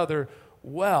each other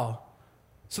well.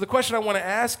 So the question I want to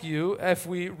ask you, if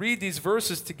we read these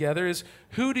verses together, is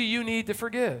who do you need to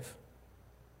forgive?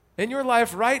 In your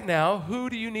life right now, who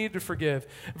do you need to forgive?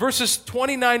 Verses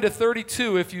 29 to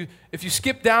 32, if you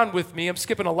skip down with me, I'm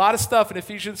skipping a lot of stuff in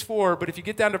Ephesians 4, but if you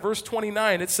get down to verse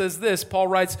 29, it says this, Paul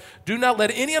writes, "Do not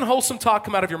let any unwholesome talk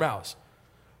come out of your mouths,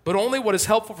 but only what is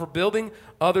helpful for building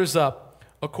others up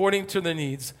according to their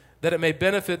needs, that it may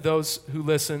benefit those who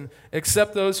listen,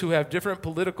 except those who have different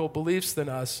political beliefs than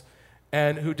us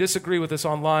and who disagree with us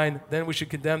online, then we should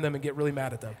condemn them and get really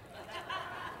mad at them."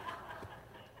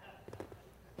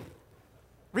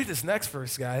 Read this next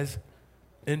verse, guys.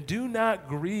 "And do not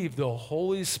grieve the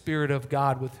Holy Spirit of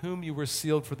God, with whom you were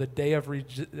sealed for the day of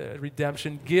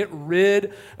redemption. Get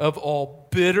rid of all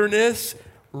bitterness,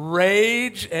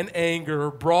 rage, and anger,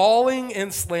 brawling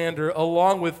and slander,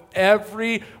 along with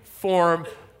every form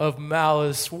of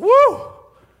malice." Woo!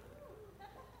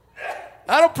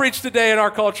 That'll preach today in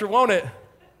our culture, won't it?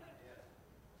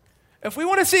 If we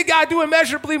want to see God do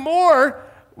immeasurably more,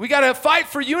 we got to fight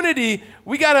for unity.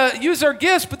 We got to use our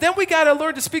gifts, but then we got to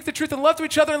learn to speak the truth and love to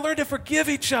each other and learn to forgive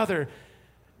each other.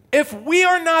 If we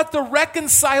are not the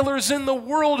reconcilers in the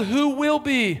world, who will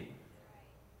be?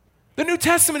 The New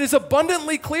Testament is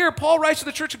abundantly clear. Paul writes to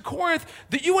the church in Corinth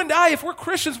that you and I, if we're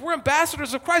Christians, we're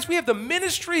ambassadors of Christ. We have the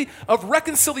ministry of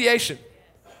reconciliation.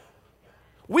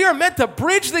 We are meant to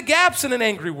bridge the gaps in an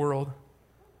angry world.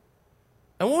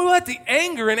 And when we let the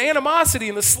anger and animosity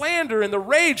and the slander and the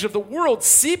rage of the world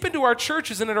seep into our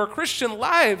churches and in our Christian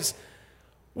lives,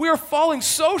 we are falling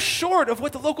so short of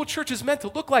what the local church is meant to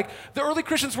look like. The early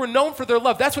Christians were known for their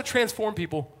love. That's what transformed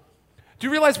people. Do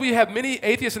you realize we have many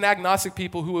atheist and agnostic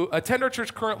people who attend our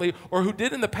church currently or who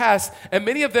did in the past, and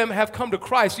many of them have come to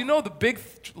Christ? You know the big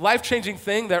life-changing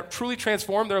thing that truly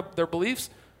transformed their beliefs?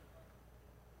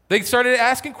 They started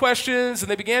asking questions,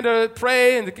 and they began to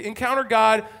pray and to encounter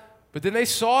God, but then they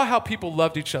saw how people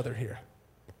loved each other here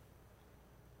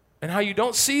and how you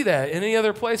don't see that in any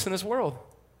other place in this world.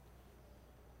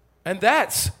 And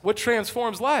that's what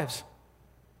transforms lives.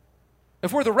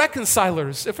 If we're the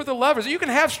reconcilers, if we're the lovers, you can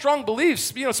have strong beliefs,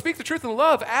 speak the truth in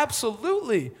love,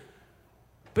 absolutely.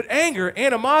 But anger,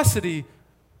 animosity,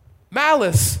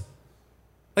 malice,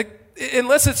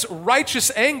 unless it's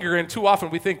righteous anger, and too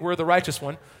often we think we're the righteous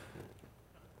one,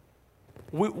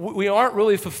 we aren't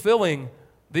really fulfilling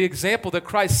the example that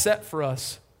Christ set for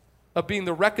us of being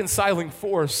the reconciling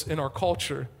force in our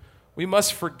culture. We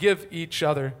must forgive each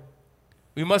other.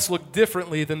 We must look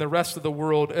differently than the rest of the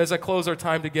world. As I close our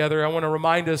time together, I want to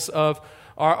remind us of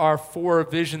our four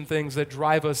vision things that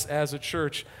drive us as a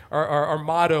church, our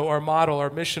motto, our model, our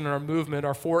mission, our movement,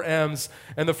 our 4 M's.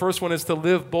 And the first one is to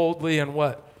live boldly and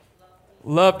what?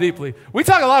 Love deeply. We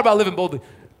talk a lot about living boldly.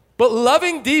 But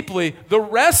loving deeply, the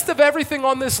rest of everything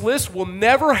on this list will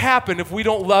never happen if we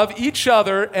don't love each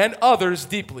other and others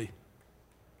deeply.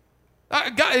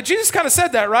 Jesus kind of said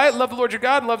that, right? Love the Lord your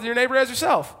God and love your neighbor as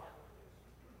yourself.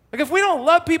 If we don't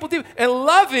love people deeply, and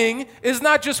loving is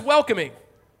not just welcoming.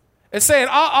 It's saying,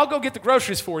 I'll go get the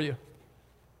groceries for you.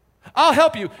 I'll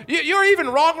help you. You're even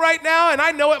wrong right now, and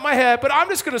I know it in my head, but I'm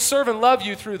just going to serve and love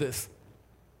you through this.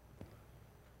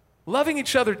 Loving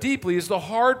each other deeply is the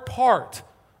hard part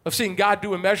of seeing God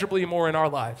do immeasurably more in our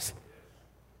lives,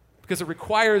 because it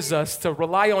requires us to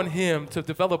rely on Him to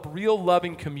develop real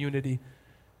loving community.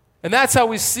 And that's how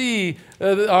we see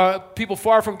people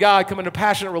far from God come into a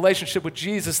passionate relationship with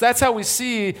Jesus. That's how we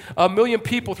see 1 million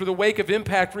people through the Wake of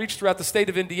Impact reach throughout the state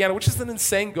of Indiana, which is an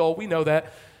insane goal. We know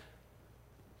that.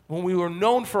 When we were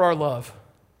known for our love,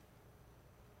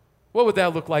 what would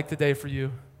that look like today for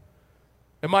you?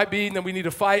 It might be that we need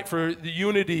to fight for the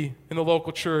unity in the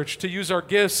local church, to use our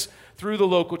gifts through the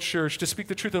local church, to speak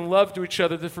the truth in love to each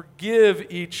other, to forgive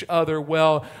each other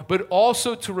well, but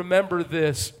also to remember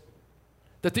this,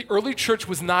 that the early church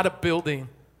was not a building.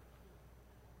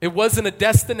 It wasn't a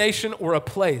destination or a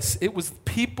place. It was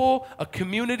people, a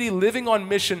community living on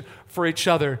mission for each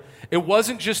other. It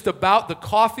wasn't just about the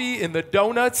coffee and the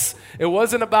donuts. It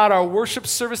wasn't about our worship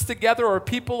service together or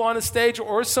people on a stage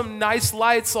or some nice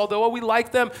lights, although we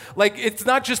like them. It's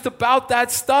not just about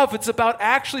that stuff. It's about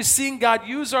actually seeing God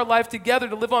use our life together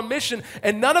to live on mission.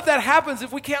 And none of that happens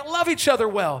if we can't love each other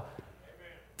well.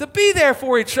 To be there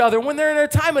for each other when they're in a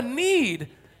time of need,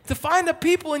 to find the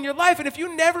people in your life. And if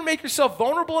you never make yourself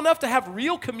vulnerable enough to have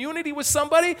real community with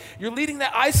somebody, you're leading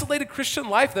that isolated Christian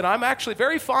life that I'm actually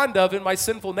very fond of in my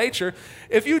sinful nature.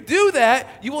 If you do that,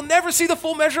 you will never see the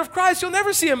full measure of Christ. You'll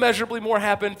never see immeasurably more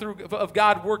happen of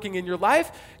God working in your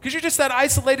life because you're just that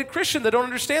isolated Christian that don't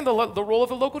understand the role of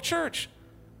the local church.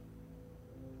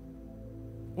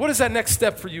 What does that next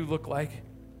step for you look like?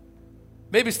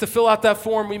 Maybe it's to fill out that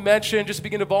form we mentioned, just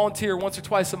begin to volunteer once or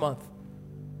twice a month.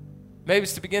 Maybe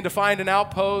it's to begin to find an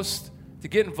outpost, to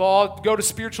get involved, go to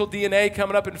Spiritual DNA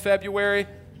coming up in February.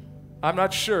 I'm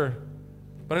not sure,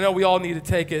 but I know we all need to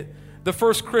take it. The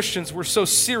first Christians were so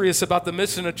serious about the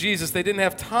mission of Jesus, they didn't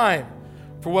have time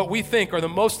for what we think are the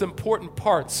most important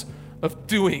parts of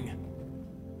doing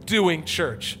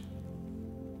church.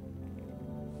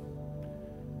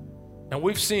 And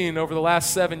we've seen over the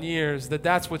last 7 years that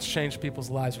that's what's changed people's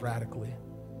lives radically.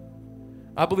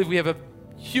 I believe we have a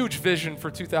huge vision for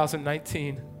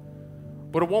 2019,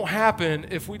 but it won't happen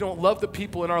if we don't love the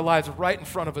people in our lives right in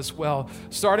front of us well,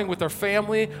 starting with our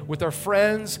family, with our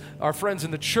friends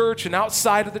in the church and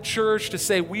outside of the church, to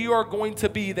say we are going to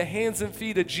be the hands and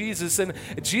feet of Jesus. And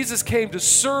Jesus came to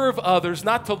serve others,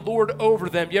 not to lord over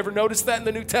them. You ever notice that in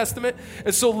the New Testament?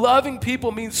 And so loving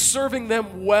people means serving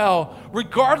them well,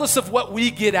 regardless of what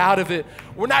we get out of it.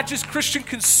 We're not just Christian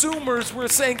consumers. We're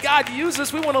saying, God, use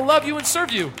us. We want to love you and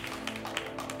serve you.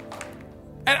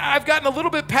 And I've gotten a little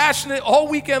bit passionate all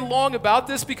weekend long about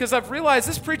this because I've realized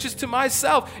this preaches to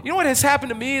myself. You know what has happened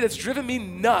to me that's driven me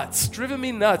nuts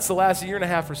the last year and a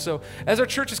half or so as our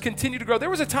church has continued to grow. There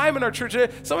was a time in our church,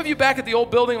 some of you back at the old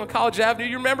building on College Avenue,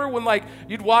 you remember when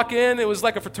you'd walk in, it was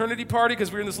like a fraternity party because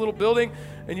we were in this little building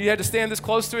and you had to stand this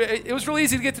close to it. It was really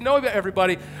easy to get to know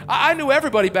everybody. I knew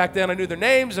everybody back then. I knew their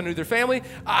names, I knew their family.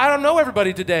 I don't know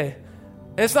everybody today.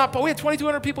 And we had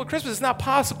 2,200 people at Christmas. It's not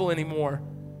possible anymore.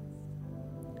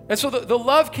 And so the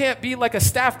love can't be like a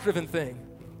staff-driven thing.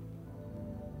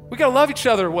 We got to love each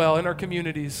other well in our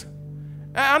communities.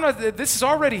 This is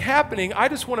already happening. I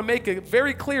just want to make it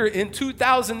very clear in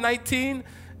 2019,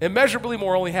 immeasurably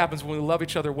more only happens when we love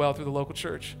each other well through the local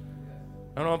church.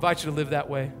 I want to invite you to live that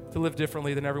way, to live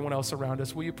differently than everyone else around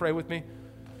us. Will you pray with me?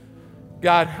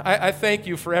 God, I thank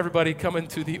you for everybody coming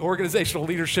to the organizational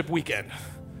leadership weekend.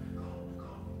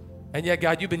 And yet,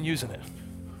 God, you've been using it.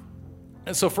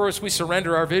 And so first, we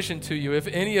surrender our vision to you. If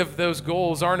any of those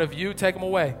goals aren't of you, take them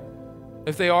away.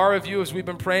 If they are of you, as we've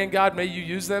been praying, God, may you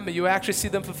use them. May you actually see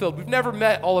them fulfilled. We've never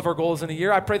met all of our goals in a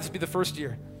year. I pray this be the first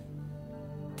year.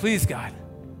 Please, God,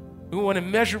 we want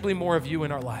immeasurably more of you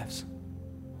in our lives.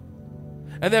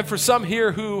 And then for some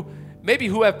here who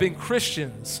have been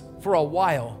Christians for a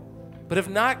while, but have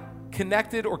not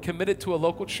connected or committed to a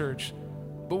local church,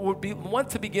 but want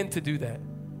to begin to do that,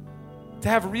 to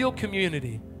have real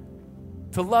community,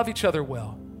 to love each other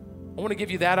well. I want to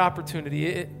give you that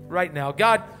opportunity right now.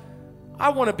 God, I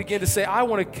want to begin to say, I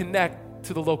want to connect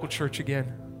to the local church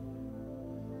again.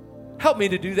 Help me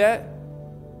to do that.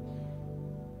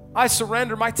 I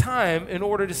surrender my time in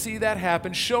order to see that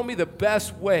happen. Show me the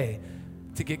best way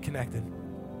to get connected.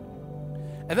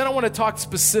 And then I want to talk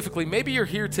specifically, maybe you're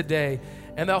here today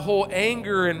and that whole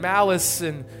anger and malice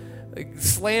and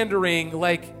slandering,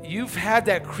 you've had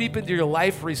that creep into your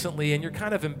life recently and you're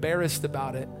kind of embarrassed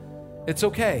about it. It's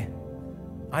okay.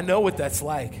 I know what that's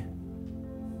like.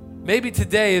 Maybe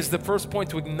today is the first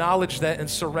point to acknowledge that and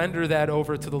surrender that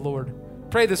over to the Lord.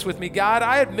 Pray this with me. God,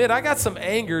 I admit I got some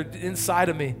anger inside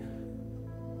of me.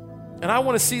 And I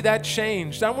want to see that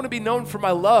changed. I want to be known for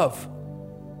my love.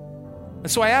 And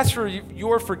so I ask for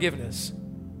your forgiveness,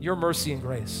 your mercy and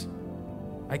grace.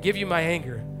 I give you my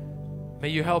anger. May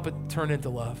you help it turn into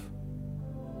love.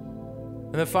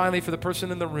 And then finally, for the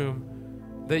person in the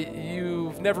room that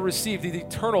you've never received the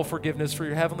eternal forgiveness for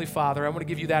your Heavenly Father, I want to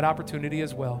give you that opportunity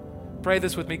as well. Pray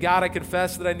this with me. God, I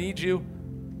confess that I need you.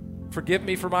 Forgive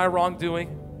me for my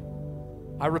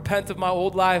wrongdoing. I repent of my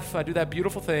old life. I do that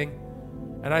beautiful thing.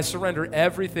 And I surrender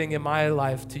everything in my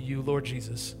life to you, Lord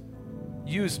Jesus.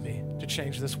 Use me to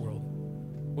change this world.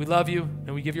 We love you,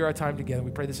 and we give you our time together.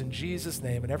 We pray this in Jesus'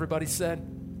 name. And everybody said,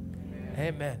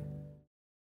 Amen.